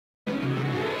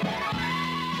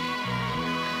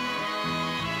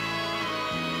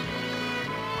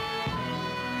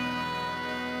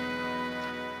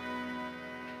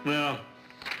Well,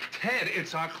 Ted,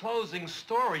 it's our closing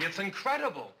story. It's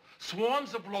incredible.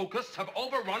 Swarms of locusts have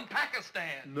overrun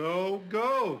Pakistan. no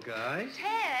go, guys.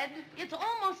 Ted, it's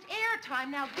almost airtime.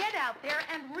 Now get out there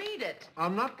and read it.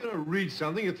 I'm not going to read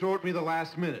something you throw at me the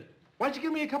last minute. Why'd you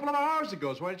give me a couple of hours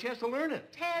ago so I had a chance to learn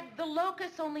it? Ted, the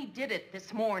locusts only did it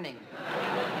this morning.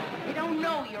 They don't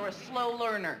know you're a slow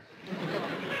learner.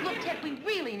 Look, Ted, we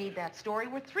really need that story.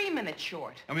 We're 3 minutes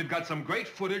short. And we've got some great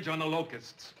footage on the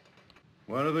locusts.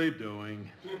 What are they doing?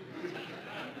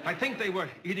 I think they were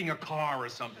eating a car or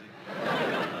something.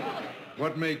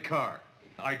 What make car?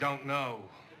 I don't know.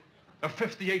 A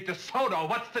 58 DeSoto,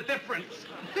 what's the difference?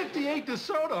 58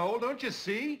 DeSoto, don't you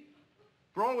see?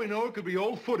 For all we know, it could be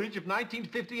old footage of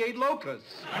 1958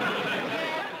 locusts.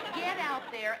 Ted, get out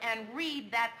there and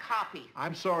read that copy.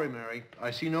 I'm sorry, Mary.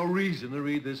 I see no reason to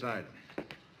read this item.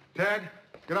 Ted,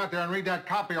 get out there and read that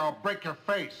copy or I'll break your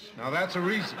face. Now, that's a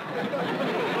reason.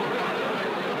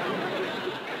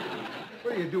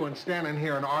 What are you doing standing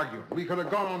here and arguing? We could have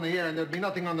gone on the air and there'd be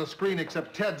nothing on the screen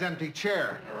except Ted's empty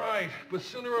chair. Right, but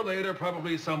sooner or later,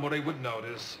 probably somebody would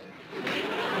notice.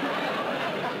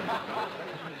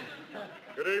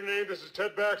 Good evening, this is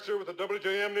Ted Baxter with the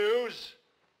WJM News.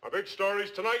 Our big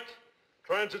stories tonight,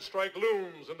 transit strike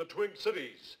looms in the Twin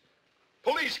Cities.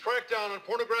 Police crack down on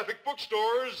pornographic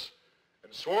bookstores,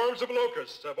 and swarms of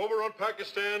locusts have overrun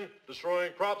Pakistan,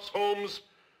 destroying crops, homes,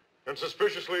 and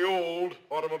suspiciously old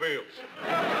automobiles.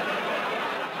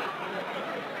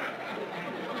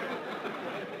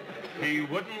 He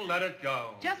wouldn't let it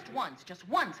go. Just once,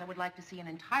 I would like to see an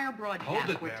entire broadcast. Hold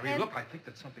it, where Mary. Ted... Look, I think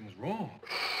that something's wrong.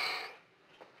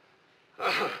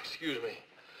 Excuse me.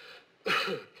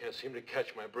 Can't seem to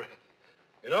catch my breath.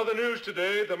 In other news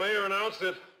today, the mayor announced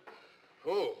that...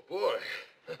 Oh, boy.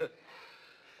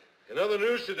 In other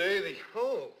news today,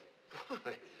 Oh,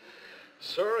 boy.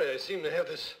 Sorry, I seem to have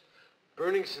this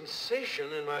burning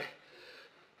sensation in my...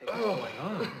 What's going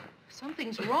on?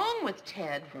 Something's wrong with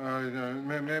Ted.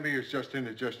 Maybe it's just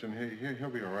indigestion.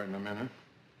 He'll be all right in a minute.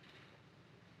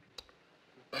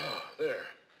 Oh, there.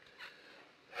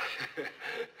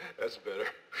 That's better.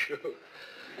 Phew.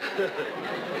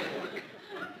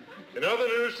 In other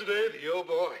news today, oh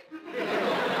boy.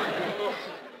 Oh,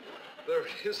 there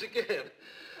it is again.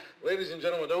 Ladies and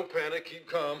gentlemen, don't panic. Keep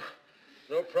calm.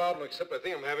 No problem, except I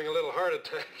think I'm having a little heart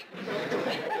attack.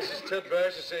 This is Ted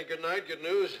Baxter saying good night, good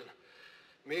news, and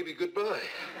maybe goodbye.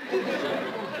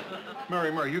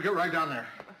 Mary, you get right down there.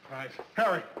 Right.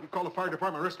 Harry, you call the fire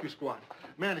department rescue squad.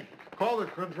 Manny, call the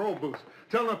control booth.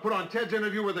 Tell them to put on Ted's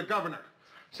interview with the governor.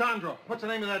 Sandro, what's the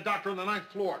name of that doctor on the 9th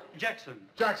floor? Jackson.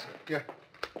 Jackson, yeah.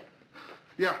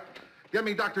 Yeah, get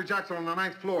me Dr. Jackson on the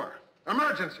 9th floor.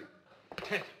 Emergency.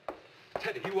 Ted,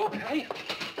 are you okay?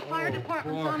 The fire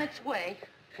department's on its way.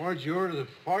 Why'd you order the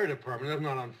fire department? That's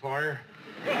not on fire.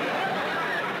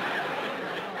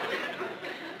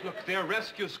 Look, their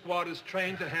rescue squad is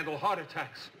trained to handle heart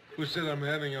attacks. Who said I'm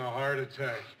having a heart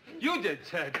attack? You did,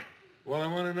 Ted. Well, I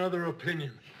want another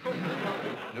opinion.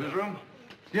 Newsroom?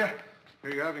 Yeah.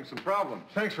 Here you're having some problems.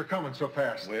 Thanks for coming so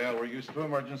fast. Well, we're used to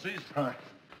emergencies. Hi.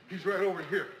 He's right over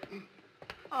here.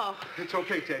 Oh, It's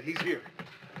okay, Ted. He's here.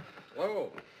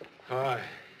 Hello. Hi.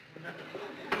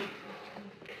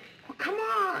 Well, come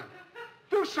on.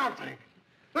 Do something.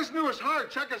 Listen to his heart.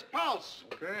 Check his pulse.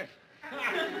 Okay.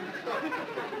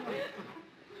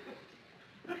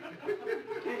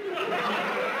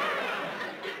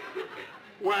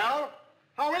 Well,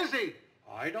 how is he?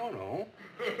 I don't know.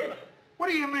 What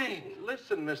do you mean?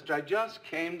 Listen, mister, I just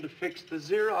came to fix the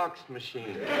Xerox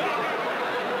machine.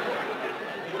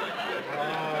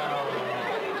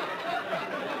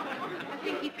 I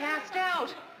think he passed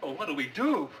out. Oh, what do we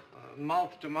do?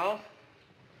 Mouth to mouth?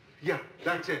 Yeah,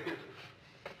 that's it.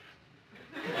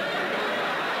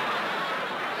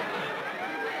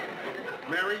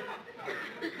 Mary?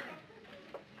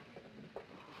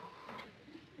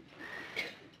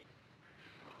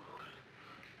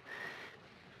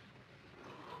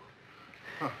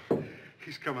 Huh.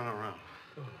 He's coming around.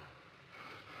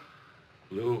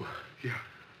 Lou. Yeah.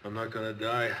 I'm not gonna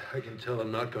die. I can tell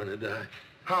I'm not gonna die.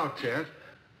 How, Ted?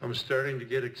 I'm starting to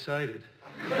get excited.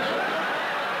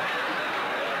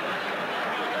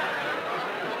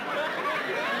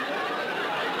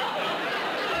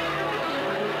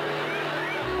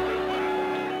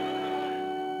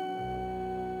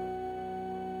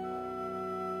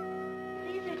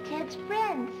 These are Ted's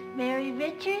friends, Mary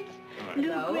Richards, Lou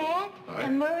Grant,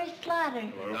 and Murray Slaughter.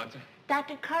 Hello. Doctor?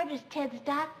 Dr. Carter's Ted's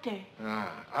doctor.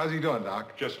 How's he doing,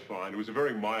 Doc? Just fine. It was a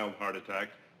very mild heart attack.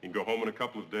 You can go home in a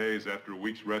couple of days. After a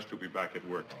week's rest, you'll be back at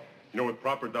work. You know, with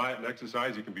proper diet and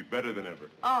exercise, you can be better than ever.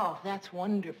 Oh, that's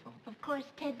wonderful. Of course,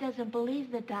 Ted doesn't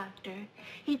believe the doctor.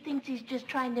 He thinks he's just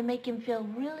trying to make him feel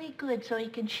really good so he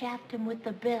can shaft him with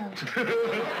the bill.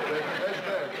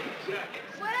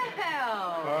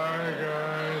 Well. Hi,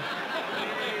 guys.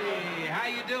 Hey, how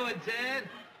you doing, Ted?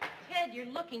 Ted, you're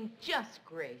looking just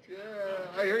great. Yeah,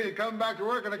 I hear you come back to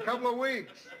work in a couple of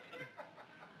weeks.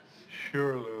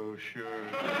 Sure, Lou, sure.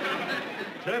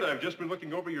 Ted, I've just been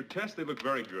looking over your tests. They look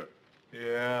very good.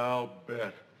 Yeah, I'll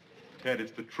bet. Ted,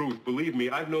 it's the truth. Believe me,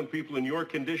 I've known people in your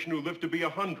condition who live to be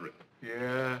 100.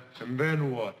 Yeah, and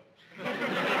then what?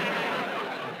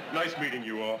 Nice meeting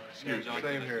you all. Excuse me.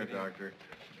 Same here, Doctor.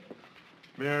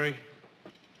 Mary,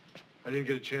 I didn't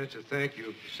get a chance to thank you.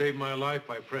 You saved my life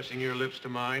by pressing your lips to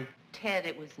mine. Ted,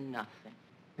 it was nothing.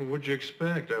 Well, what'd you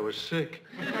expect? I was sick.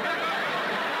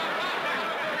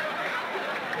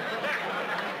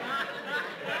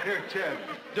 Here, Ted.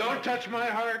 Don't touch my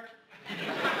heart.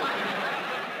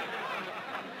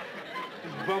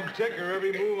 This bum ticker,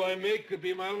 every move I make could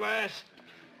be my last.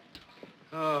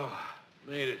 Oh,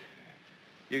 made it.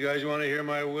 You guys want to hear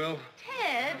my will?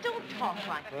 Ted, don't talk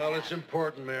like that. Well, it's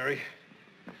important, Mary.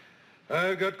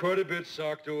 I've got quite a bit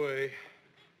socked away.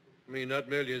 I mean, not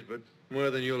millions, but more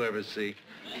than you'll ever see.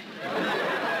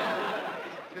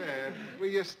 Ted, will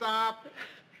you stop?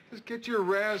 Just get your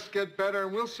rest, get better,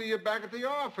 and we'll see you back at the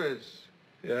office.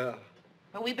 Yeah.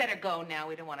 Well, we better go now.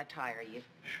 We don't want to tire you.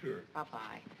 Sure.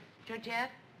 Bye-bye.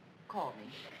 Georgette, call me.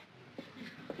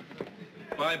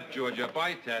 Bye, Georgia.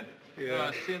 Bye, Ted.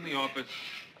 Yeah. See you in the office.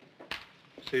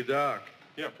 Say, Doc,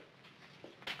 Yeah.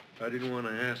 I didn't want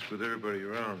to ask with everybody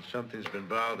around. Something's been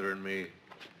bothering me.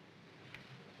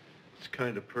 It's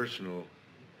kind of personal.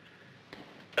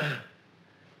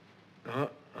 How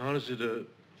does it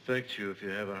affect you if you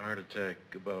have a heart attack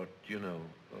about, you know,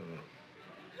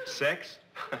 Sex?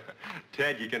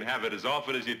 Ted, you can have it as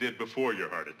often as you did before your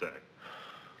heart attack.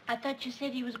 I thought you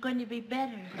said he was going to be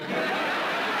better.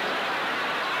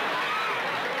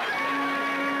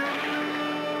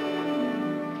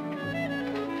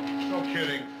 No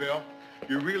kidding, Phil.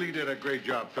 You really did a great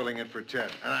job filling in for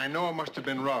Ted. And I know it must have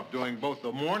been rough doing both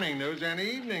the morning news and the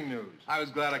evening news. I was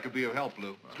glad I could be of help,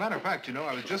 Lou. As a matter of fact, you know,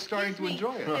 I was just starting to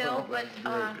enjoy it. Phil, but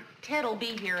Ted will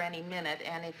be here any minute,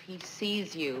 and if he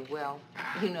sees you, well,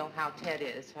 you know how Ted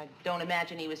is. I don't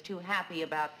imagine he was too happy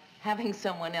about having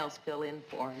someone else fill in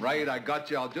for him. Right, I got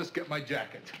you. I'll just get my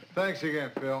jacket. Thanks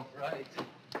again, Phil. Right.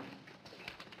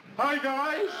 Hi,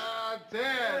 guys.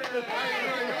 Ted. How you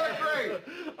doing? You look great.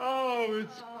 Oh,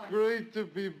 it's great to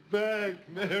be back,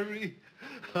 Mary.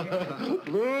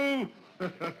 Lou.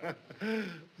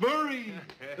 Murray.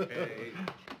 Hey.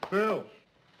 Phil.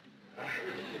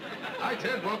 Hi,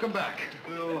 Ted. Welcome back.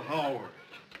 Phil Howard.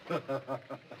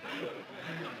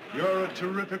 You're a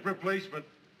terrific replacement.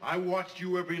 I watched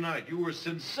you every night. You were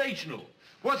sensational.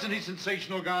 Wasn't he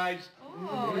sensational, guys?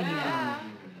 Oh, yeah.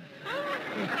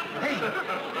 Hey,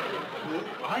 well,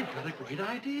 I've got a great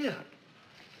idea.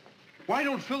 Why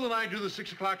don't Phil and I do the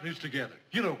 6 o'clock news together?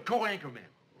 You know, co-anchorman.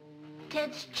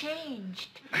 Ted's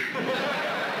changed. Look,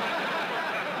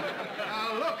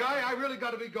 I really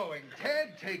got to be going.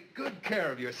 Ted, take good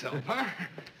care of yourself, huh?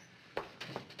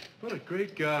 What a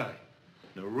great guy.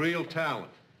 And a real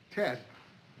talent. Ted,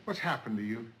 what's happened to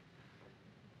you?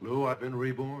 Lou, I've been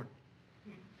reborn.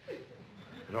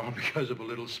 And all because of a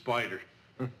little spider.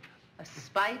 A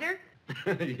spider?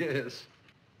 Yes.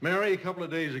 Mary, a couple of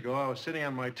days ago, I was sitting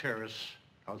on my terrace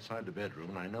outside the bedroom,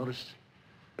 and I noticed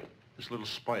this little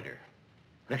spider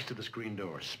next to the screen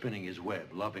door, spinning his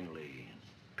web lovingly,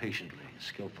 patiently,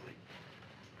 skillfully.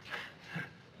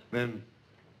 Then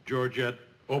Georgette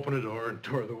opened the door and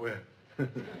tore the web.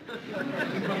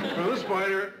 Well, the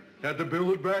spider had to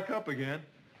build it back up again.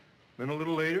 Then a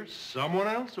little later, someone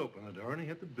else opened the door, and he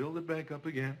had to build it back up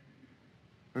again.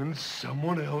 And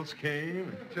someone else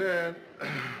came. Ted,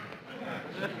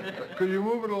 could you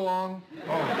move it along?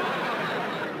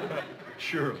 Oh,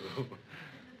 sure, Lou.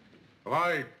 Well,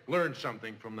 I learned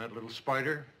something from that little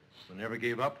spider who never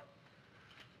gave up.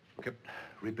 Kept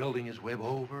rebuilding his web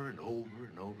over and over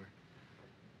and over.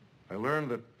 I learned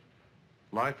that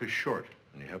life is short,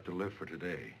 and you have to live for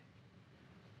today.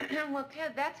 Well,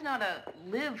 Ted, that's not a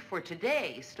live for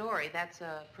today story. That's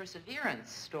a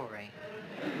perseverance story.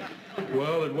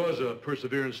 Well, it was a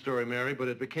perseverance story, Mary, but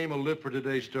it became a live for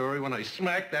today story when I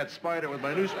smacked that spider with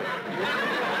my newspaper.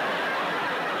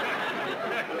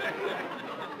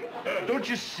 Don't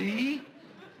you see?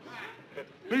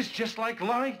 It's just like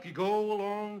life. You go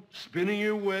along spinning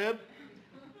your web,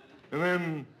 and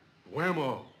then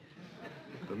whammo.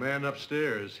 The man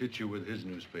upstairs hit you with his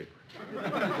newspaper.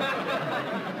 Ted,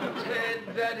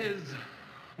 that is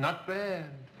not bad.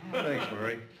 Thanks,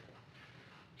 Murray.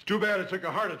 It's too bad it took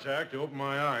a heart attack to open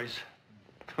my eyes.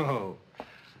 Oh,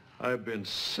 I've been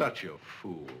such a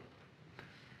fool.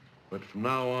 But from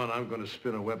now on, I'm going to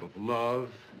spin a web of love,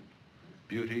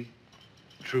 beauty,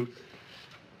 truth.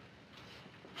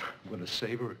 I'm going to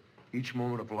savor each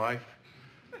moment of life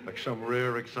like some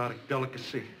rare, exotic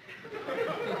delicacy.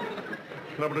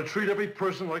 And I'm going to treat every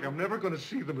person like I'm never going to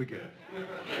see them again.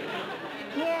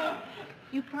 Ted,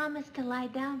 you promised to lie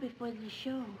down before the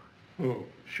show. Oh,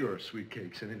 sure, sweet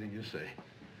cakes, anything you say.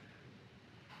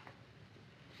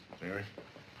 Mary?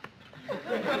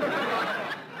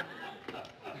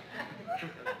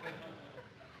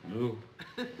 Lou?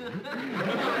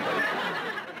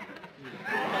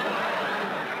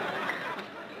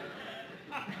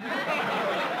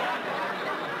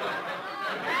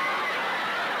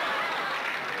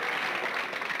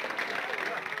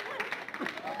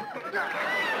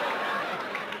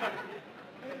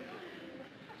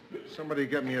 Somebody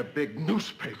get me a big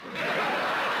newspaper.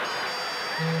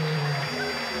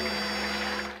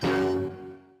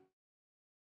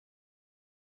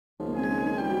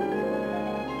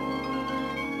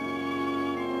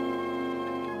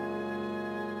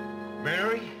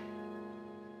 Mary,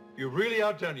 you really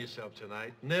outdone yourself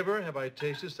tonight. Never have I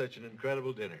tasted such an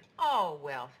incredible dinner. Oh,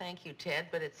 well, thank you, Ted,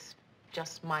 but it's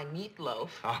just my meatloaf.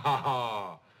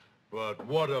 Ah, but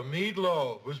what a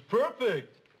meatloaf. It was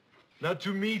perfect. Not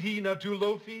too meaty, not too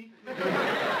loafy.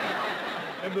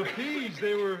 And the peas,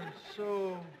 they were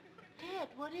so... Ted,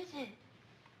 what is it?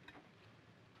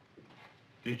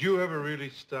 Did you ever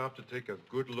really stop to take a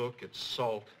good look at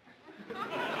salt?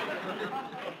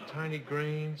 Tiny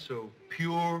grains, so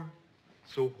pure,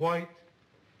 so white.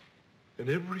 And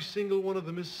every single one of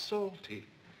them is salty.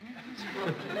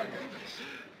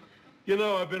 You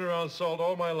know, I've been around salt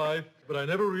all my life, but I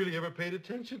never really ever paid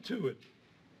attention to it.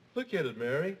 Look at it,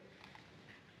 Mary.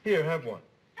 Here, have one.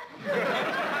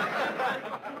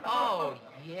 Oh,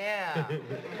 yeah.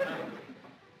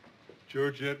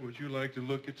 Georgette, would you like to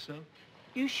look at some?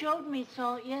 You showed me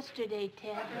salt yesterday,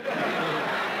 Ted.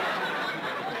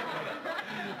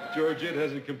 Georgette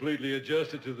hasn't completely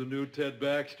adjusted to the new Ted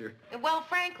Baxter. Well,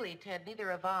 frankly, Ted,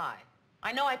 neither have I.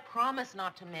 I know I promised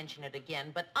not to mention it again,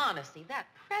 but honestly, that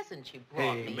present you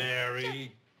brought me... Hey,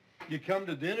 Mary. You come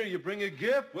to dinner, you bring a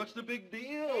gift. What's the big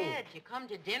deal? Ted, you come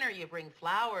to dinner, you bring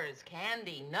flowers,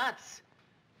 candy, nuts,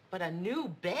 but a new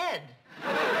bed.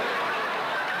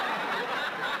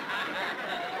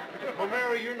 Well,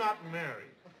 Mary, you're not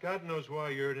married. God knows why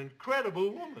you're an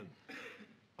incredible woman.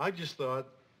 I just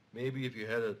thought maybe if you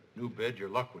had a new bed, your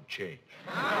luck would change.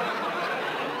 Ted,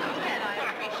 I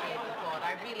appreciate the thought,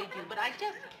 I really do, but I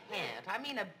just can't. I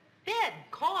mean, a bed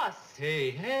costs...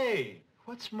 Hey,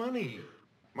 what's money?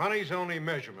 Money's only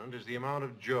measurement is the amount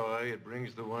of joy it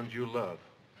brings the ones you love.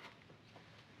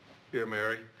 Here,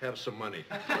 Mary, have some money.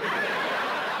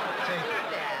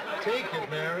 Take it,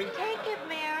 Mary. Take it,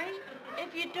 Mary.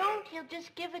 If you don't, he'll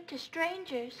just give it to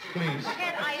strangers. Please.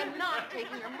 Ted, I am not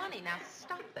taking your money. Now,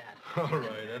 stop that. All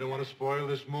right, I don't want to spoil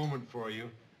this moment for you.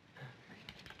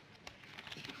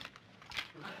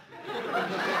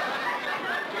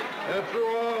 After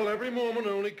all, every moment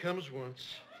only comes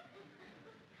once.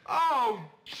 Oh,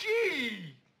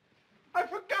 gee! I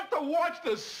forgot to watch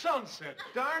the sunset,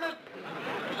 darn it!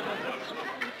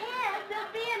 Ted,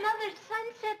 there'll be another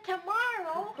sunset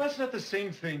tomorrow. That's not the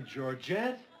same thing,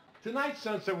 Georgette. Tonight's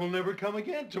sunset will never come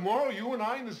again. Tomorrow, you and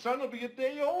I and the sun will be a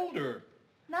day older.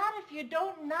 Not if you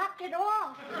don't knock it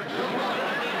off.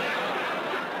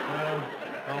 Well,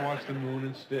 I'll watch the moon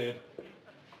instead.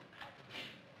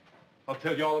 I'll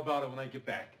tell you all about it when I get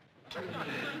back.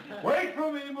 Wait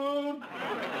for me, Moon!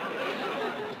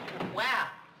 Wow,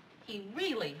 he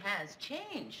really has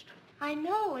changed. I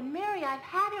know, and Mary, I've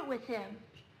had it with him.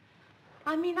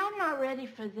 I mean, I'm not ready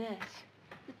for this.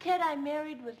 The Ted I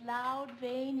married was loud,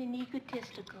 vain, and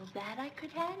egotistical. That I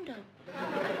could handle.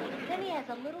 Then he has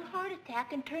a little heart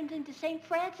attack and turns into St.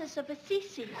 Francis of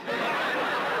Assisi.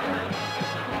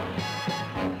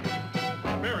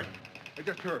 Mary, I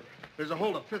just heard. There's a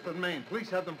hold at 5th and Main. Police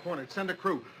have them cornered. Send a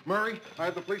crew. Murray, I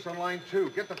have the police on line 2.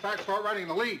 Get the facts, start writing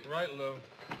the lead. Right, Lou.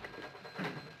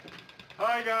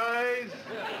 Hi, guys.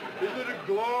 Isn't it a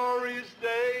glorious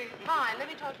day? Hi, let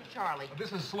me talk to Charlie.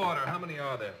 This is slaughter. How many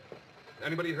are there?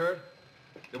 Anybody hurt?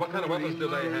 What kind of weapons do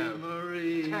they have?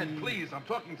 Murray. Ted, please, I'm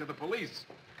talking to the police.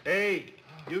 Hey,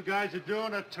 you guys are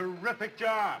doing a terrific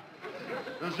job.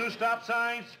 Those new stop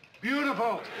signs,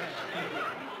 beautiful.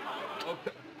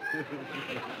 Okay.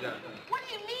 Yeah. What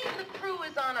do you mean the crew is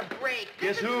is on a break.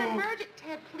 Guess This is an who? emergent.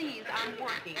 Ted, please, I'm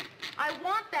working. I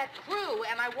want that crew,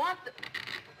 and I want the...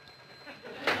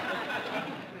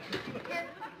 Ted,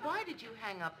 why did you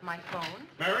hang up my phone?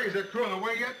 Mary, is that crew on the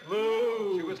way yet?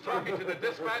 Lou! She was talking to the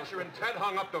dispatcher, and Ted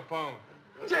hung up the phone.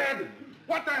 Ted,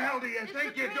 what the hell do you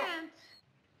think you're doing? Grant.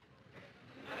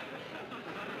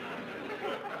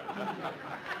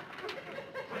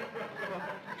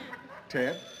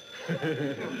 Ted?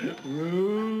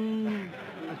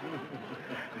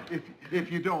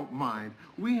 if you don't mind,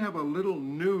 we have a little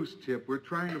news tip we're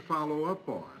trying to follow up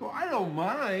on. Well, I don't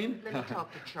mind. Let me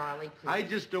talk to Charlie, please. I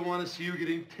just don't want to see you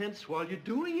getting tense while you're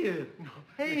doing it.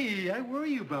 Hey, I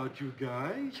worry about you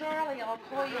guys. Charlie, I'll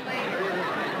call you later.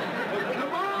 Oh,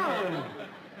 come on.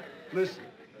 Listen,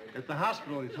 at the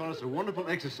hospital, they taught us a wonderful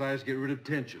exercise to get rid of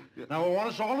tension. Now, I want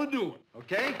us all to do it,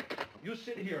 okay? You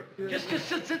sit here. Just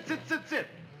sit.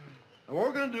 Now, what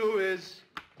we're going to do is,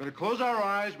 we're going to close our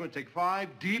eyes. We're going to take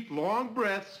 5 deep, long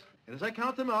breaths. And as I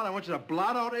count them out, I want you to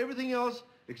blot out everything else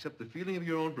except the feeling of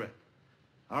your own breath.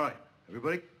 All right,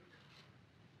 everybody,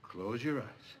 close your eyes.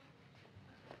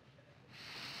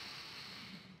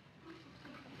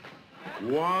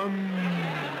 1.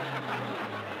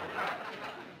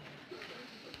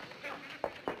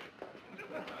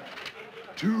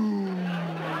 2.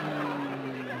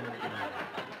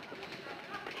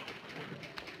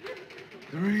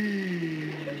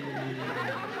 3.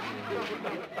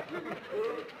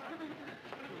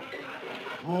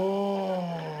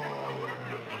 4.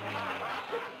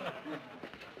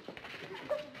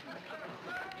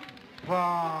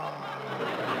 5.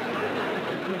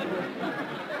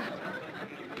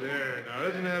 There, now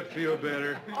doesn't that feel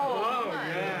better? Oh,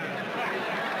 yeah.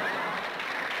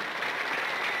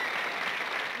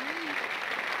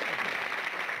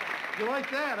 You like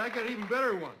that? I got an even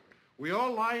better one. We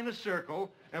all lie in a circle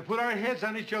and put our heads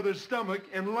on each other's stomach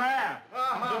and laugh.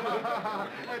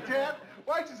 Ted,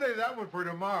 why'd you say that one for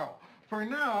tomorrow? For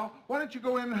now, why don't you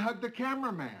go in and hug the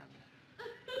cameraman?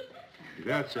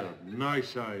 That's a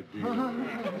nice idea.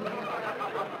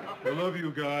 I love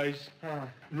you guys.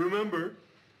 Remember,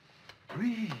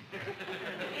 breathe.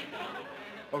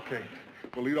 Okay,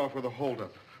 we'll lead off with a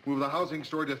holdup. Move the housing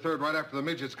story to 3rd right after the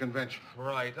midgets convention.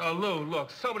 Right. Oh, Lou, look,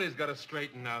 somebody's got to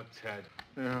straighten out Ted.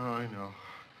 Yeah, I know.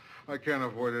 I can't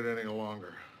avoid it any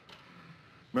longer.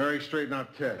 Mary, straighten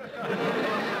out Ted.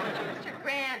 Mr.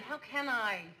 Grant, how can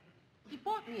I? He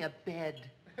bought me a bed.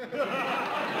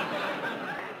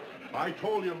 I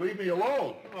told you, leave me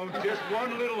alone. Oh, just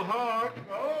one little hug.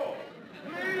 Oh,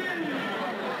 please.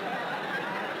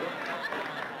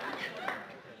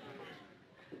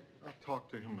 I'll talk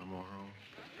to him tomorrow.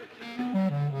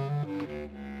 Hi,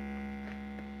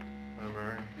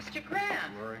 Mary. Mr.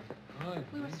 Grant, Mary.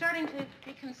 we were starting to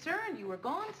be concerned. You were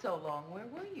gone so long. Where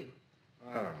were you?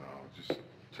 I don't know, just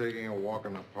taking a walk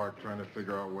in the park trying to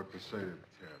figure out what to say to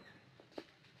Ted. Did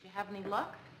you have any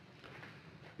luck?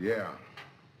 Yeah,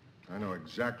 I know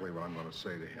exactly what I'm going to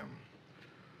say to him.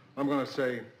 I'm going to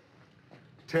say,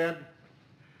 Ted,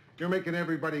 you're making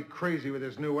everybody crazy with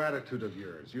this new attitude of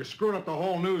yours. You're screwing up the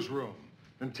whole newsroom.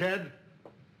 And Ted,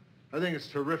 I think it's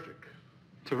terrific.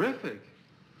 Terrific.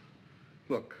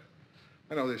 Look,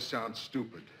 I know this sounds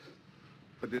stupid,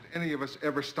 but did any of us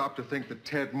ever stop to think that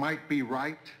Ted might be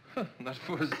right? Not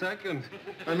for a second.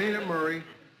 I mean it, Murray.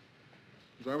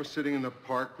 As I was sitting in the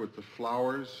park with the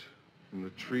flowers and the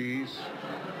trees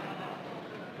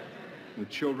and the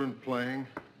children playing,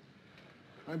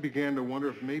 I began to wonder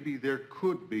if maybe there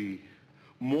could be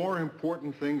more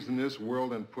important things in this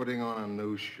world than putting on a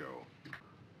news show.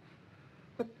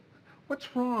 But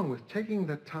what's wrong with taking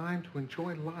the time to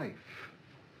enjoy life?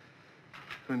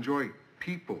 To enjoy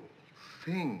people,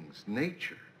 things,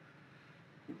 nature?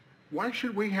 Why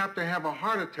should we have to have a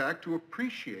heart attack to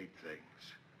appreciate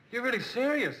things? You're really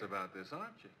serious about this,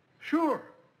 aren't you? Sure.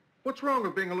 What's wrong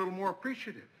with being a little more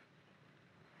appreciative?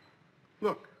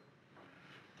 Look,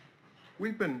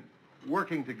 we've been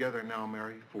working together now,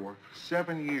 Mary, for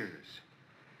 7 years.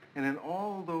 And in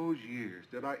all those years,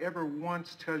 did I ever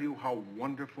once tell you how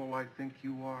wonderful I think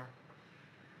you are?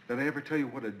 Did I ever tell you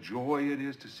what a joy it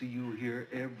is to see you here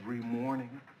every morning?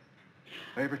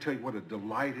 Did I ever tell you what a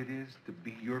delight it is to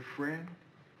be your friend?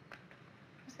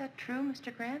 Is that true,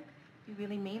 Mr. Grant? You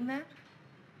really mean that?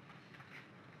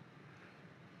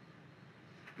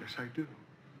 Yes, I do.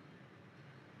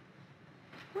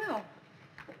 Well,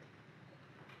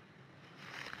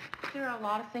 there are a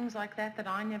lot of things like that that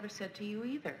I never said to you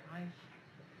either.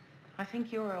 I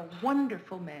think you're a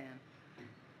wonderful man.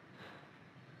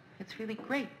 It's really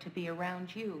great to be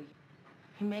around you.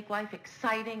 You make life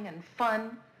exciting and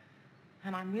fun,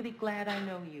 and I'm really glad I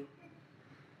know you.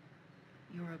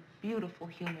 You're a beautiful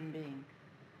human being.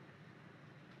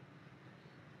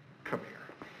 Come here.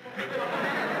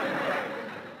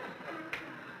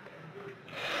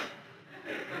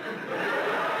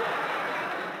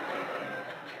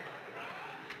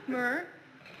 Murr,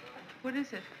 what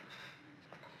is it?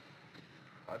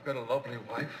 I've got a lovely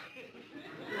wife.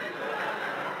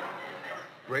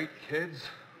 Great kids.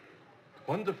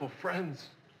 Wonderful friends.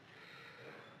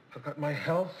 I've got my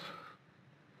health,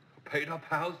 a paid-up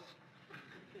house,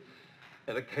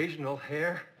 an occasional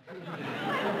hair.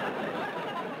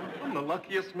 I'm the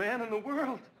luckiest man in the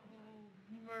world.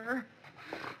 Murr.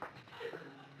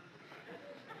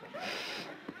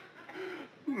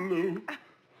 Lou.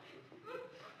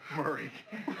 Murray.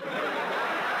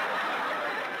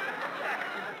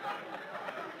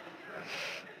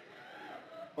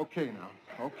 Okay now.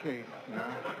 Okay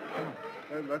now. Come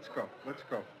on. Let's go. Let's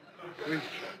go.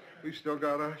 We've still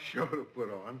got a show to put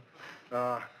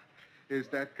on. Is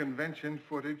that convention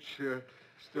footage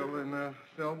still in the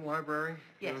film library?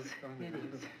 Yes, it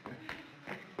is.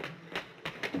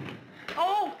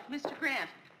 Oh, Mr. Grant.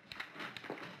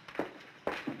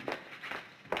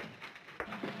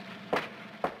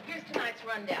 Here's tonight's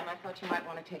rundown. I thought you might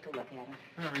want to take a look at it.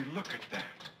 Mary, look at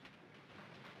that.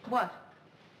 What?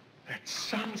 That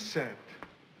sunset.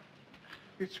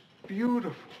 It's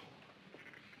beautiful.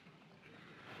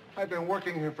 I've been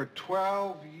working here for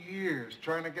 12 years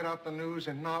trying to get out the news,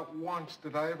 and not once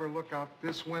did I ever look out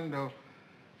this window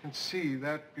and see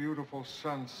that beautiful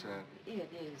sunset.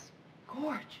 It is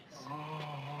gorgeous.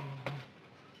 Oh.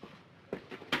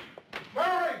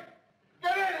 Murray!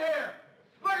 Get in here!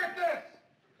 Look at this!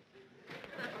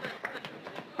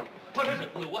 What is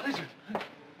it, Lou? What is it?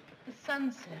 The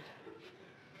sunset.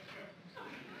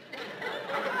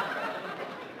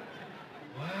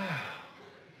 Wow.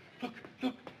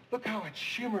 Look how it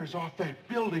shimmers off that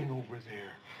building over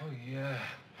there. Oh, yeah.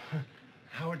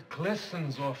 How it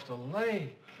glistens off the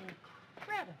lake.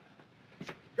 Incredible.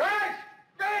 Guys!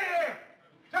 Get in here!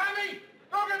 Tommy!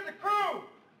 Go get the crew!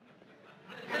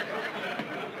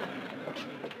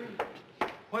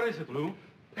 What is it, Lou?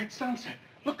 That sunset.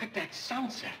 Look at that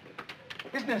sunset.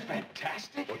 Isn't that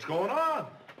fantastic? What's going on?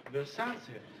 The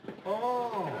sunset.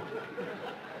 Oh.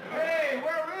 Hey,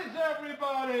 where is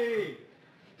everybody?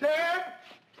 Ted?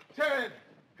 Ted,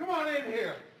 come on in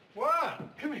here. What?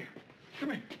 Come here. Come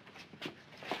here.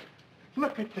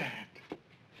 Look at that.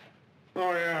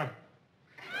 Oh, yeah.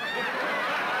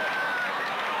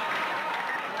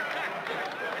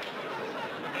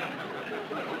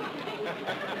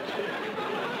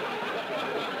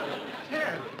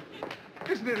 Ted,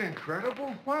 isn't it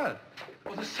incredible? What?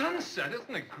 Well, the sunset,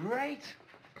 isn't it great?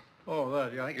 Oh,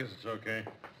 that, yeah, I guess it's okay.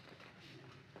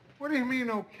 What do you mean,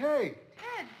 okay?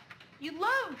 Ted, you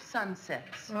love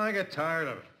sunsets. I get tired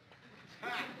of it.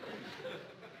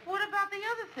 What about the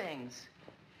other things?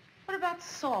 What about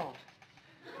salt?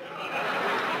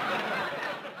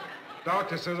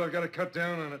 Doctor says I've got to cut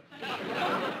down on it.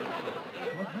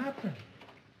 What happened?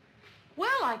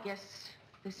 Well, I guess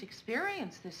this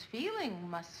experience, this feeling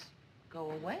must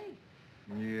go away.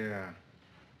 Yeah.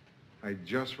 I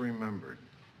just remembered.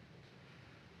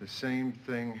 The same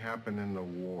thing happened in the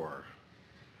war.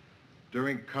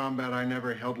 During combat, I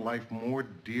never held life more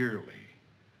dearly.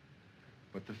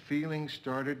 But the feeling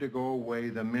started to go away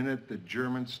the minute the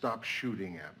Germans stopped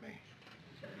shooting at me.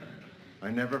 I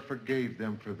never forgave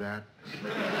them for that.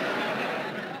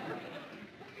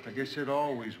 I guess it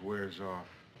always wears off.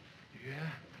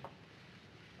 Yeah.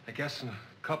 I guess in a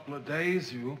couple of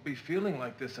days you won't be feeling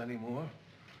like this anymore.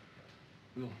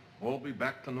 We'll all be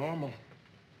back to normal.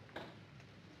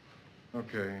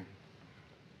 Okay.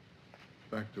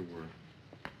 Back to work.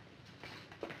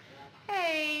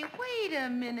 Hey, wait a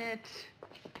minute.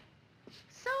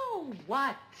 So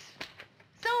what?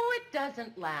 So it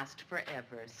doesn't last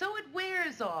forever. So it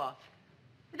wears off.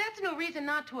 That's no reason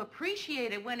not to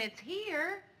appreciate it when it's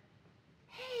here.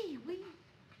 Hey, we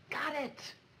got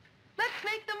it. Let's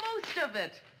make the most of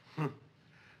it.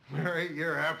 Mary,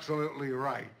 you're absolutely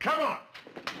right. Come on!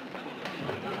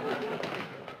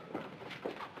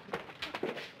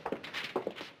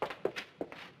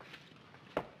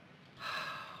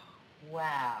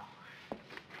 Wow.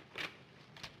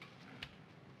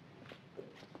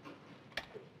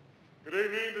 Good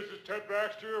evening. This is Ted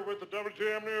Baxter with the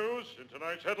WJM News. In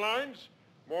tonight's headlines,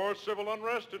 more civil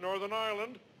unrest in Northern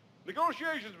Ireland.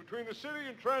 Negotiations between the city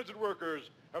and transit workers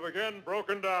have again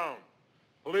broken down.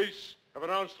 Police have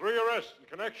announced 3 arrests in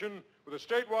connection with a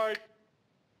statewide...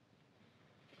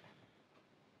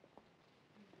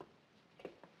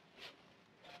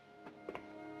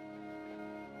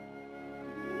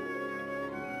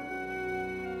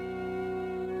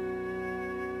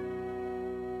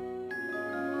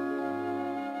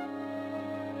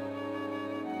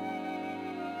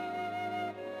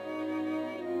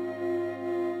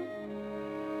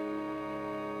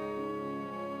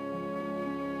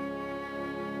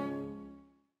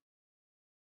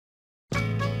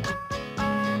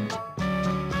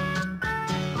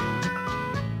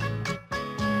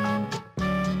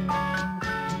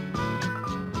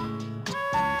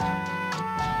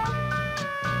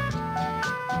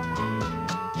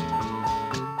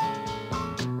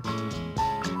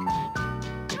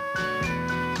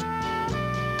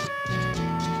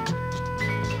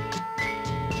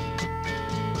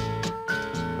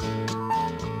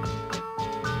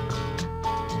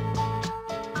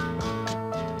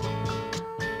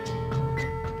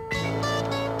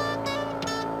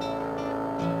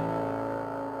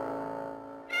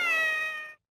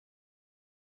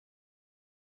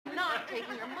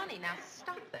 funny. Now,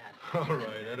 stop that. All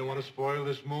right, I don't want to spoil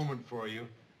this moment for you.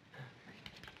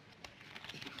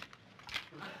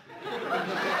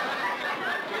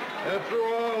 After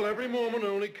all, every moment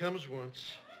only comes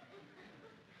once.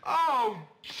 Oh,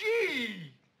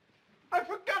 gee! I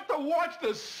forgot to watch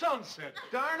the sunset,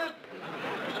 darn it.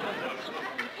 Ted,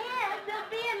 there'll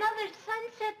be another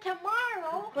sunset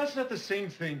tomorrow. That's not the same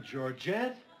thing,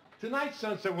 Georgette. Tonight's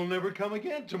sunset will never come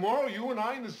again. Tomorrow, you and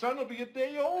I and the sun will be a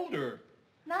day older.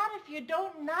 Not if you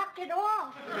don't knock it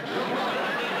off.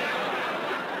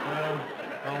 Well,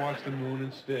 I'll watch the moon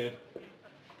instead.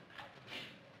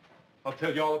 I'll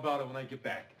tell you all about it when I get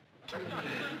back.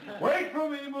 Wait for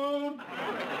me, Moon.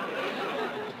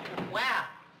 Wow,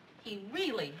 he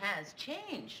really has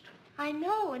changed. I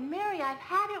know, and Mary, I've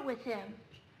had it with him.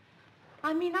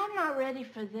 I mean, I'm not ready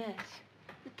for this.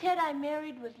 The Ted I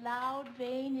married was loud,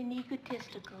 vain, and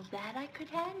egotistical. That I could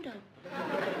handle.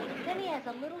 Then he has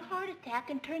a little heart attack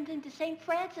and turns into St.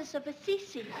 Francis of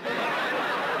Assisi.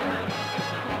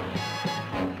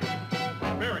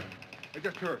 Mary, I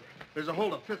just heard. There's a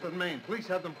hold up 5th and Main. Police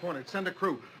have them cornered. Send a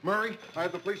crew. Murray, I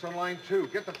have the police on line 2.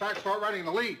 Get the facts, start writing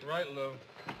the lead. Right, Lou.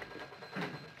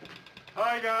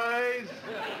 Hi, guys.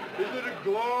 Isn't it a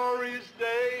glorious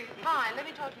day? Hi, let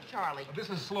me talk to Charlie. This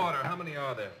is Slaughter. How many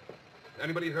are there?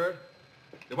 Anybody hurt?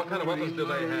 What kind of weapons do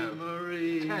they have?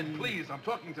 Murray. Ted, please, I'm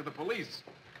talking to the police.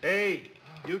 Hey,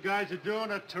 you guys are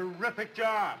doing a terrific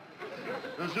job.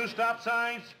 Those new stop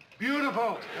signs,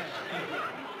 beautiful.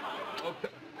 Okay.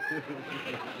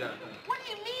 Yeah. What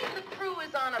do you mean the crew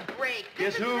is on a break?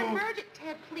 Guess This is who? an emergency.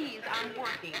 Ted, please, I'm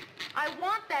working. I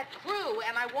want that crew,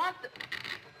 and I want the...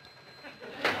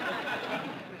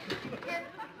 Ted,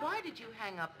 why did you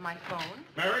hang up my phone?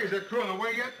 Mary, is that crew on the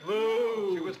way yet?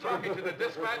 Lou. She was talking to the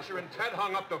dispatcher, and Ted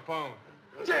hung up the phone.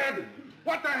 Ted,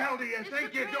 what the hell do you Mr.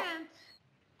 think you're doing? Grant.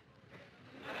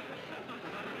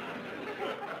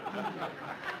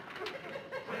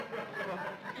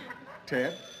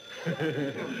 Ted?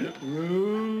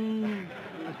 Lou.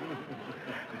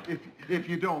 If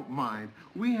you don't mind,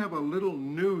 we have a little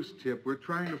news tip we're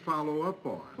trying to follow up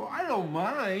on. Well, I don't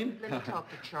mind. Let me talk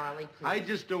to Charlie, please. I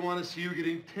just don't want to see you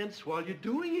getting tense while you're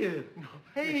doing it.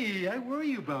 Hey, I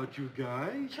worry about you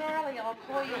guys. Charlie, I'll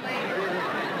call you later.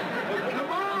 Oh,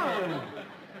 come on.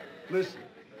 Listen,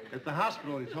 at the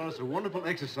hospital, they taught us a wonderful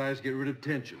exercise to get rid of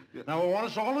tension. Now, I want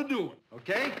us all to do it,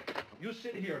 okay? You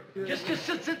sit here. Just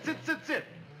sit.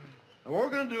 And what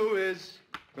we're going to do is,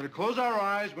 we're going to close our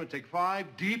eyes, we're going to take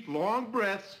 5 deep, long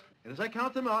breaths, and as I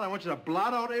count them out, I want you to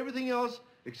blot out everything else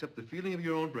except the feeling of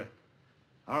your own breath.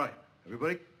 All right,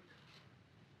 everybody,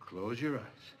 close your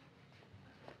eyes.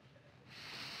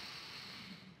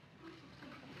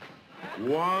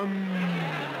 1.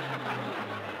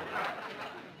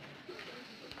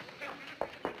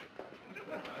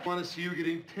 I want to see you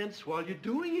getting tense while you're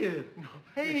doing it.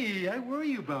 Hey, I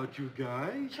worry about you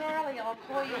guys. Charlie, I'll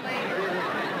call you later.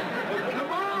 Oh, come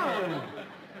on.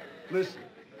 Listen,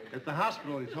 at the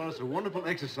hospital, they taught us a wonderful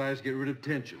exercise to get rid of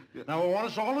tension. Now, I want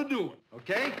us all to do it,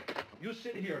 okay? You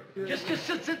sit here. Just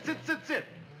sit.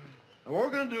 And what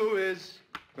we're going to do is,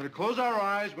 we're going to close our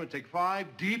eyes, we're going to take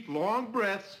 5 deep, long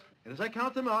breaths, and as I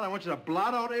count them out, I want you to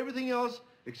blot out everything else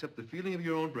except the feeling of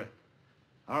your own breath.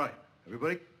 All right,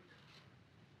 everybody,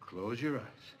 close your eyes.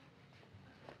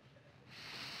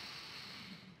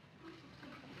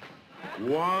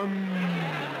 1.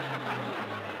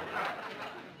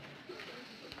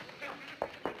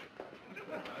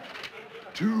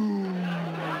 2.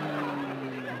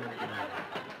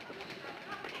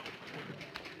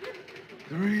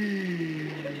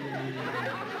 3.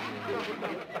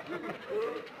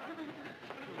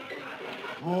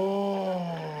 4.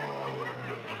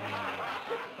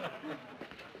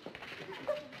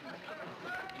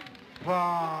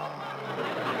 5.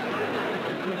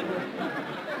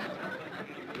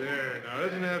 There, now,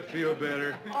 doesn't that feel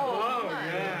better? Oh,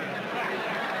 yeah.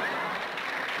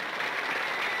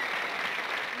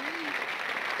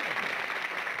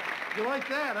 You like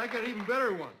that? I got an even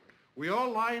better one. We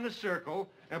all lie in a circle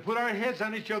and put our heads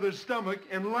on each other's stomach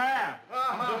and laugh.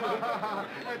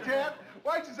 Ted,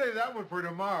 why'd you say that one for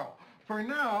tomorrow? For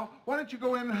now, why don't you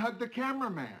go in and hug the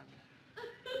cameraman?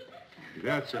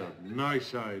 That's a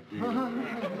nice idea.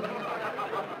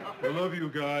 I love you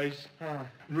guys.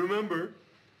 Remember,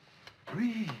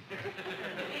 breathe.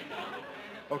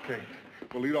 Okay,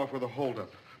 we'll lead off with a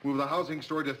holdup. Move the housing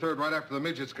story to 3rd right after the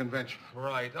midgets convention.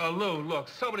 Right. Lou, look,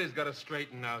 somebody's got to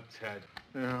straighten out Ted.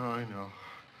 Yeah, I know.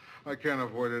 I can't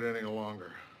avoid it any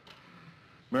longer.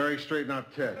 Mary, straighten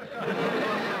out Ted.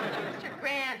 Mr.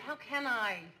 Grant, how can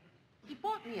I? He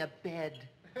bought me a bed.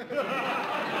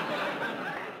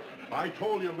 I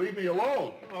told you, leave me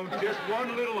alone. Oh, just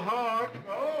one little hug.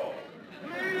 Oh,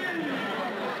 please.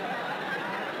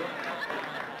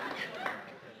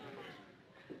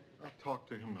 I'll talk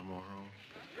to him tomorrow.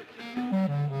 Hi,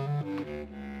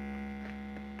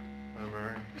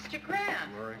 Mary. Mr.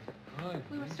 Grant, Mary.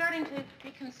 we were starting to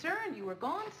be concerned. You were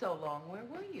gone so long. Where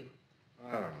were you?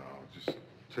 I don't know. Just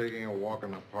taking a walk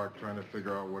in the park, trying to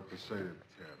figure out what to say to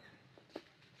Ted. Did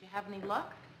you have any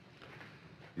luck?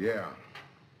 Yeah.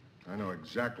 I know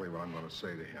exactly what I'm going to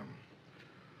say to him.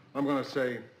 I'm going to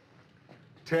say,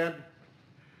 Ted,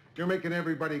 you're making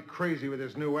everybody crazy with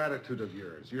this new attitude of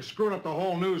yours. You're screwing up the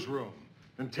whole newsroom.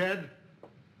 And Ted,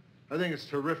 I think it's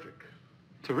terrific.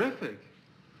 Terrific.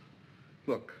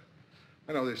 Look,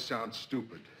 I know this sounds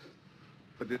stupid,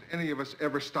 but did any of us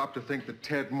ever stop to think that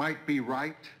Ted might be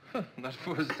right? Not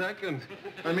for a second.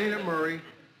 I mean it, Murray.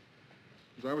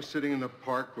 As I was sitting in the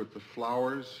park with the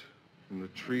flowers and the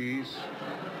trees.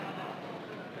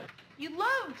 You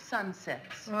love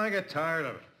sunsets. Oh, I get tired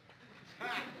of it.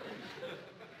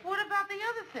 What about the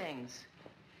other things?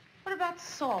 What about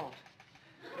salt?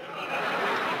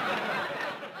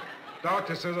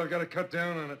 Doctor says I've got to cut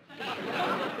down on it.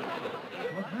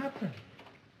 What happened?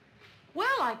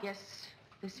 Well, I guess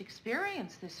this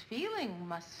experience, this feeling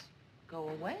must go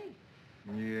away.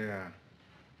 Yeah.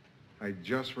 I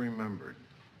just remembered.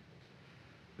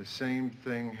 The same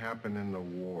thing happened in the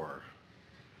war.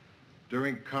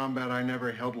 During combat, I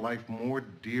never held life more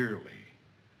dearly.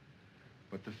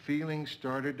 But the feeling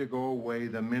started to go away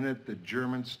the minute the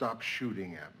Germans stopped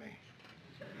shooting at me.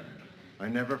 I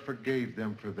never forgave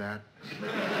them for that.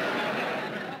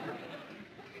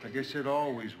 I guess it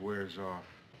always wears off.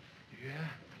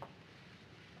 Yeah.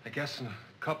 I guess in a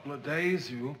couple of days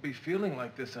you won't be feeling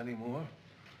like this anymore.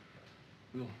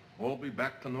 We'll all be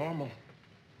back to normal.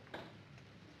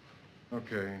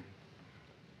 Okay.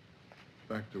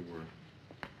 Back to work.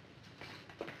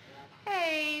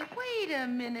 Hey, wait a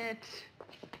minute.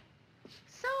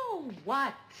 So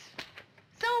what?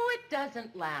 So it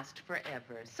doesn't last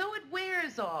forever. So it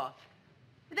wears off.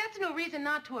 That's no reason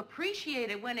not to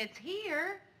appreciate it when it's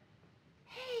here.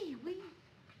 Hey, we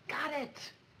got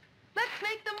it. Let's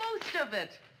make the most of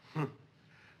it.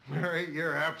 Mary,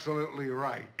 you're absolutely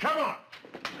right. Come on!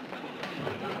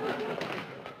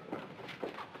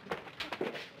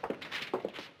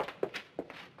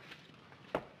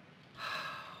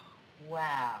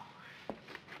 Wow.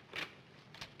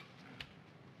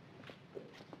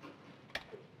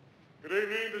 Good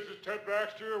evening. This is Ted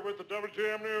Baxter with the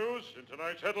WJM News. In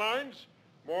tonight's headlines,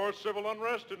 more civil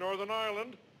unrest in Northern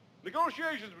Ireland.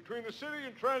 Negotiations between the city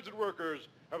and transit workers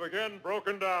have again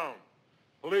broken down.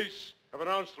 Police have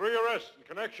announced 3 arrests in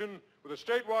connection with a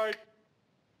statewide...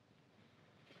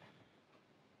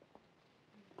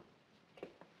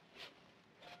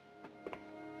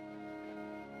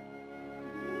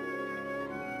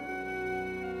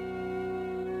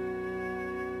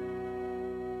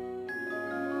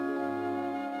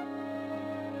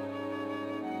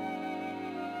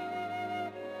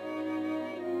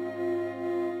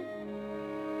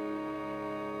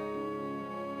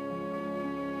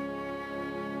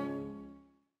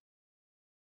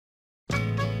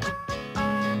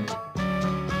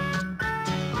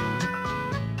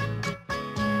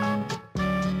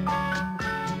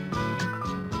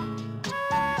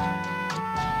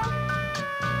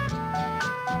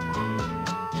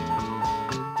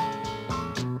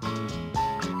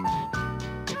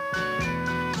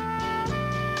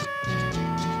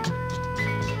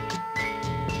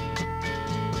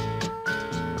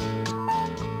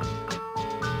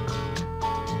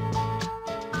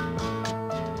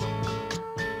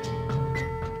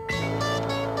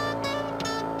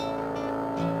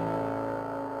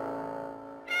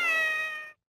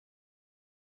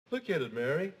 Look at it,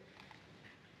 Mary.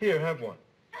 Here, have one.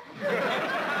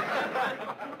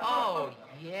 Oh,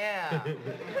 yeah.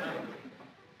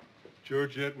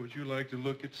 Georgette, would you like to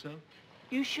look at some?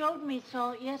 You showed me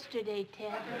salt yesterday,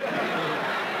 Ted.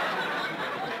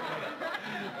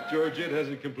 Georgette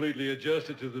hasn't completely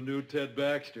adjusted to the new Ted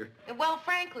Baxter. Well,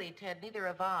 frankly, Ted, neither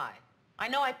have I. I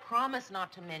know I promised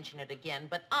not to mention it again,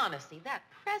 but honestly, that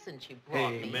present you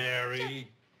brought me... Hey, Mary.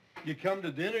 You come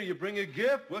to dinner, you bring a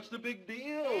gift. What's the big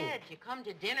deal? Ted, you come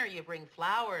to dinner, you bring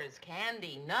flowers,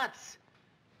 candy, nuts,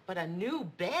 but a new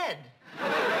bed.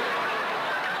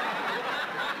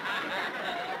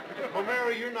 Well,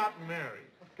 Mary, you're not married.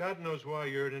 God knows why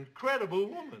you're an incredible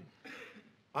woman.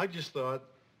 I just thought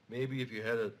maybe if you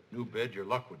had a new bed, your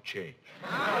luck would change. Ted,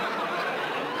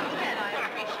 I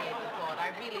appreciate the thought,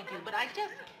 I really do, but I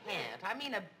just can't. I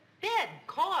mean, a bed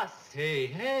costs...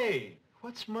 Hey,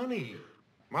 what's money?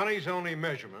 Money's only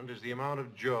measurement is the amount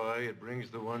of joy it brings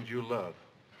the ones you love.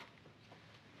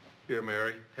 Here,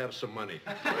 Mary, have some money.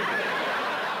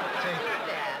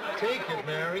 Take it,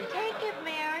 Mary. Take it,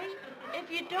 Mary. If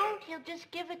you don't, he'll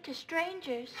just give it to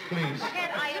strangers. Please.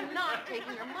 Ted, I am not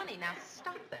taking your money. Now,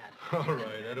 stop that. All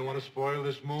right, I don't want to spoil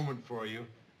this moment for you.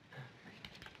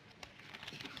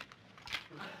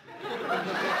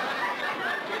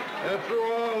 After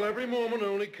all, every moment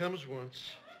only comes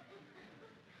once.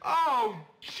 Oh,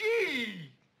 gee!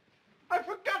 I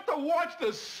forgot to watch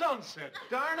the sunset,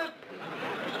 darn it. Ted,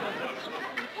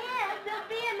 there'll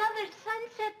be another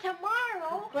sunset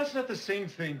tomorrow. That's not the same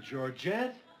thing,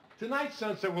 Georgette. Tonight's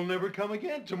sunset will never come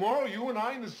again. Tomorrow, you and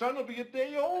I and the sun will be a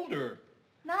day older.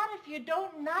 Not if you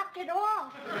don't knock it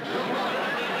off.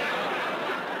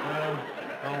 Well,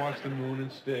 I'll watch the moon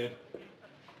instead.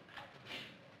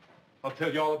 I'll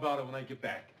tell you all about it when I get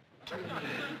back.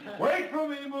 Wait for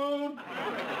me, Moon!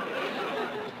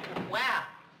 Wow,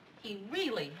 he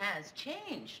really has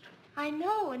changed. I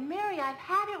know, and Mary, I've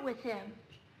had it with him.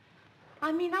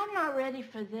 I mean, I'm not ready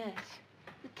for this.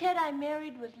 The Ted I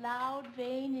married was loud,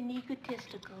 vain, and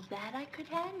egotistical. That I could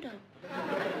handle.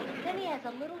 Then he has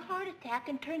a little heart attack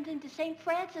and turns into St.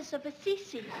 Francis of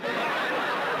Assisi.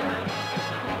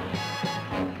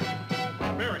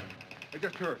 Mary, I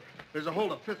just heard. There's a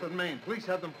hold at 5th and Main. Police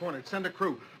have them cornered. Send a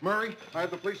crew. Murray, I have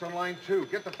the police on line 2.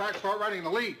 Get the facts, start writing the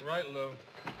lead. Right, Lou.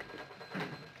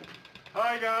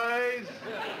 Hi, guys.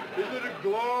 Isn't it a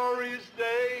glorious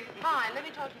day? Hi, let me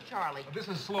talk to Charlie. This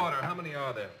is Slaughter. How many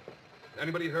are there?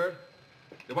 Anybody hurt?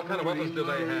 What kind of weapons do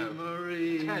they have?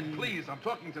 Murray. Ted, please, I'm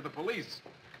talking to the police.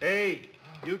 Hey,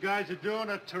 you guys are doing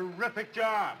a terrific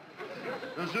job.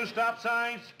 Those new stop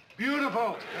signs,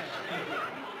 beautiful.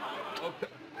 Okay.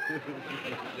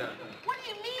 Yeah. What do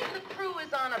you mean the crew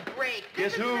is on a break?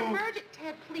 Guess This is who? an emergency.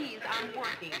 Ted, please, I'm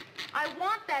working. I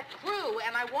want that crew,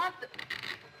 and I want the...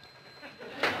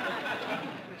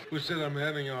 Who said I'm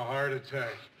having a heart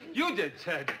attack? You did,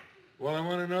 Ted. Well, I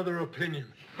want another opinion.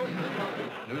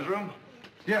 Newsroom?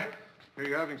 Yeah. Here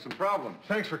you're having some problems.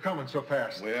 Thanks for coming so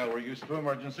fast. Well, we're used to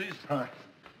emergencies. Hi.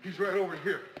 He's right over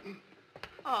here.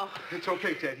 Oh, It's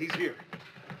okay, Ted. He's here.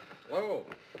 Whoa.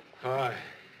 Hi.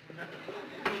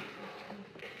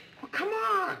 Well, come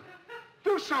on.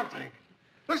 Do something.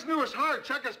 Listen to his heart.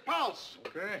 Check his pulse.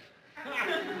 Okay.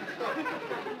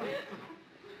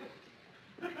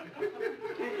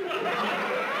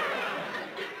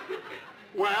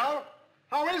 Well,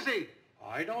 how is he?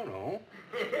 I don't know.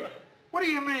 What do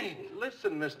you mean?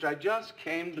 Listen, mister, I just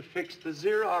came to fix the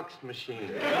Xerox machine.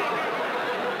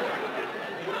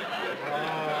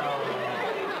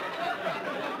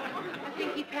 I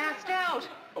think he passed out.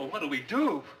 Oh, what do we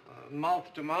do?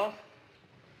 Mouth to mouth.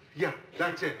 Yeah,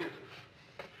 that's it.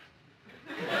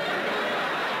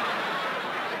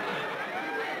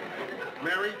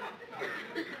 Mary?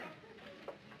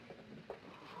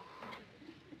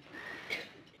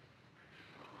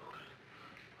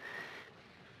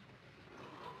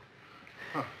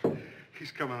 Huh.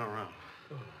 He's coming around.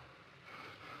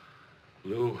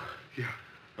 Lou. Yeah.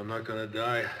 I'm not gonna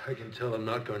die. I can tell I'm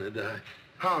not gonna die.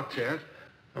 How, Ted?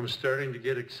 I'm starting to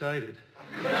get excited.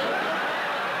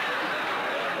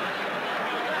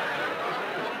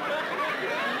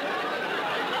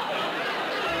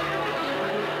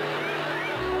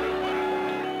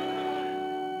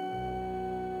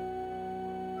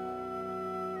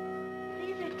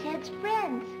 These are Ted's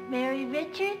friends. Mary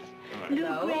Richards, Lou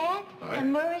Hello. Grant,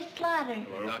 and Murray Slaughter.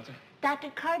 Doctor? Dr.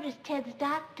 Carter's Ted's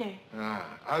doctor.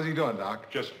 How's he doing, Doc?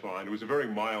 Just fine. It was a very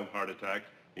mild heart attack.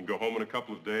 You can go home in a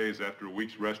couple of days. After a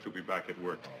week's rest, you'll be back at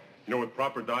work. You know, with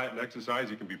proper diet and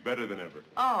exercise, you can be better than ever.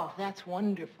 Oh, that's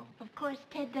wonderful. Of course,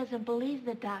 Ted doesn't believe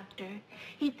the doctor.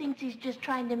 He thinks he's just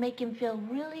trying to make him feel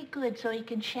really good so he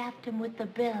can shaft him with the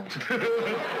bill.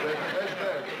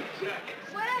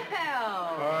 Well,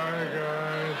 Hi,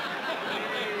 guys.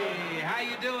 Hey, how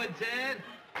you doing, Ted?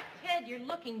 Ted, you're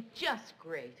looking just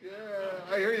great.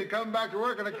 Yeah, I hear you coming back to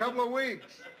work in a couple of weeks.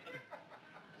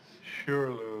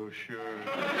 Sure, Lou, sure.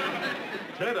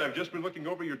 Ted, I've just been looking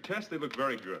over your tests. They look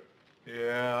very good.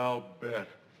 Yeah, I'll bet.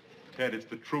 Ted, it's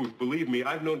the truth. Believe me,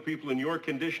 I've known people in your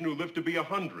condition who live to be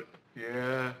 100.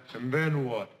 Yeah, and then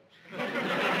what?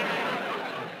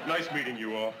 Nice meeting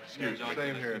you all. Excuse me.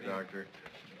 Same here, Doctor.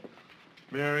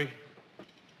 Mary,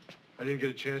 I didn't get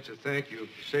a chance to thank you. You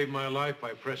saved my life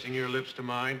by pressing your lips to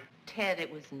mine. Ted,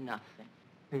 it was nothing.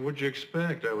 Well, what'd you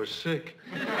expect? I was sick.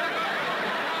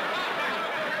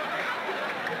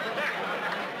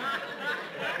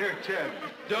 Here, Ted.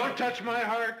 Don't touch my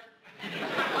heart.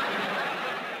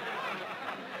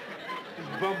 This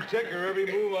bum ticker, every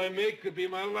move I make could be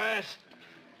my last.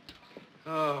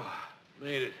 Oh,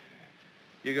 Made it.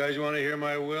 You guys want to hear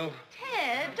my will?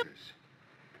 Ted!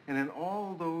 And in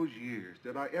all those years,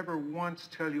 did I ever once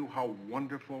tell you how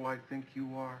wonderful I think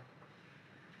you are?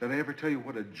 Did I ever tell you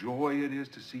what a joy it is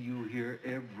to see you here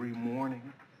every morning?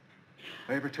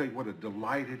 Did I ever tell you what a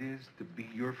delight it is to be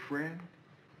your friend?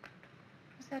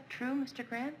 Is that true, Mr.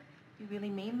 Grant? You really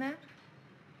mean that?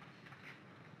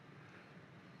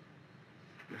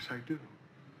 Yes, I do.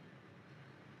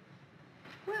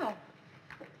 Well,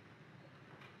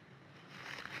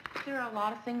 there are a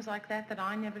lot of things like that that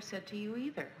I never said to you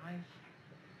either.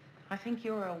 I think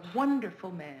you're a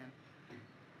wonderful man.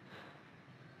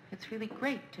 It's really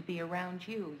great to be around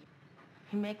you.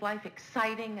 You make life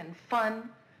exciting and fun,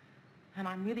 and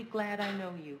I'm really glad I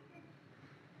know you.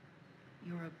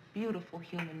 You're a beautiful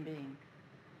human being.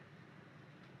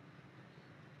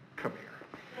 Come here.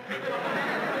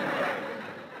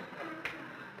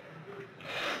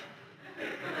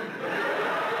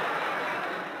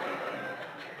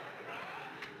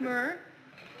 Murr,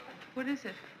 what is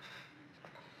it?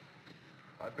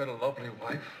 I've got a lovely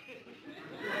wife.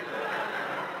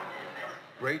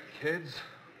 Great kids.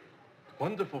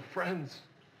 Wonderful friends.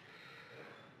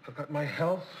 I've got my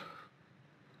health,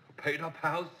 a paid-up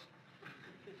house,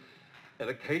 an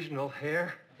occasional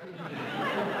hair.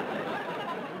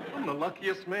 I'm the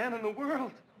luckiest man in the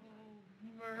world.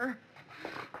 Murr.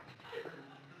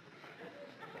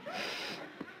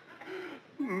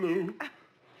 Lou.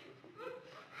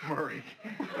 Murray.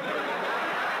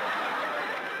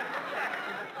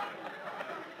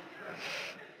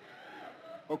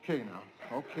 Okay now.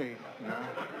 Okay now.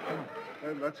 Come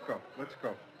on. Let's go. Let's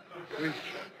go.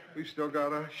 We've still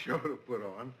got a show to put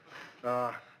on.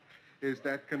 Is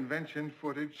that convention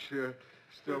footage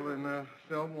still in the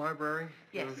film library?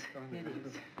 Yes, it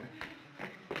is.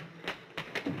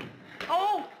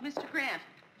 Oh, Mr. Grant.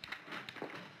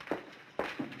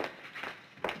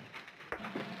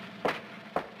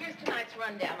 Here's tonight's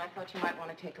rundown. I thought you might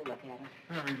want to take a look at it.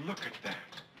 Mary, look at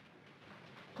that.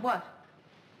 What?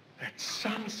 That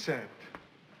sunset.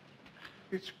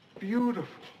 It's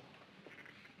beautiful.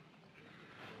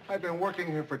 I've been working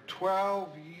here for 12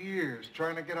 years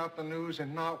trying to get out the news,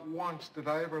 and not once did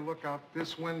I ever look out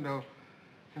this window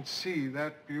and see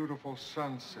that beautiful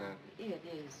sunset. It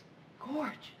is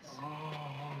gorgeous.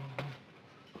 Oh.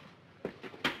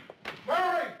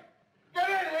 Murray! Get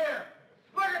in here!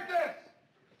 Look at this!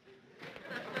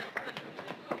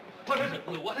 What is it,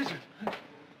 Lou? What is it?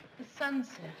 The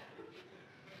sunset.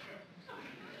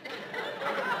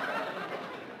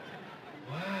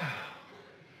 Wow.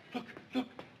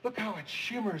 Look how it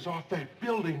shimmers off that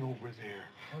building over there.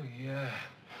 Oh, yeah.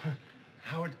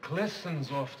 How it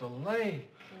glistens off the lake.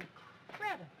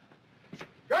 Incredible.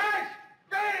 Guys!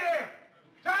 Get in here!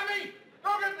 Tommy!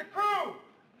 Go get the crew!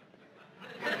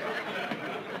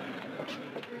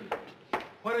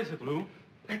 What is it, Lou?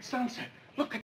 That sunset. Look at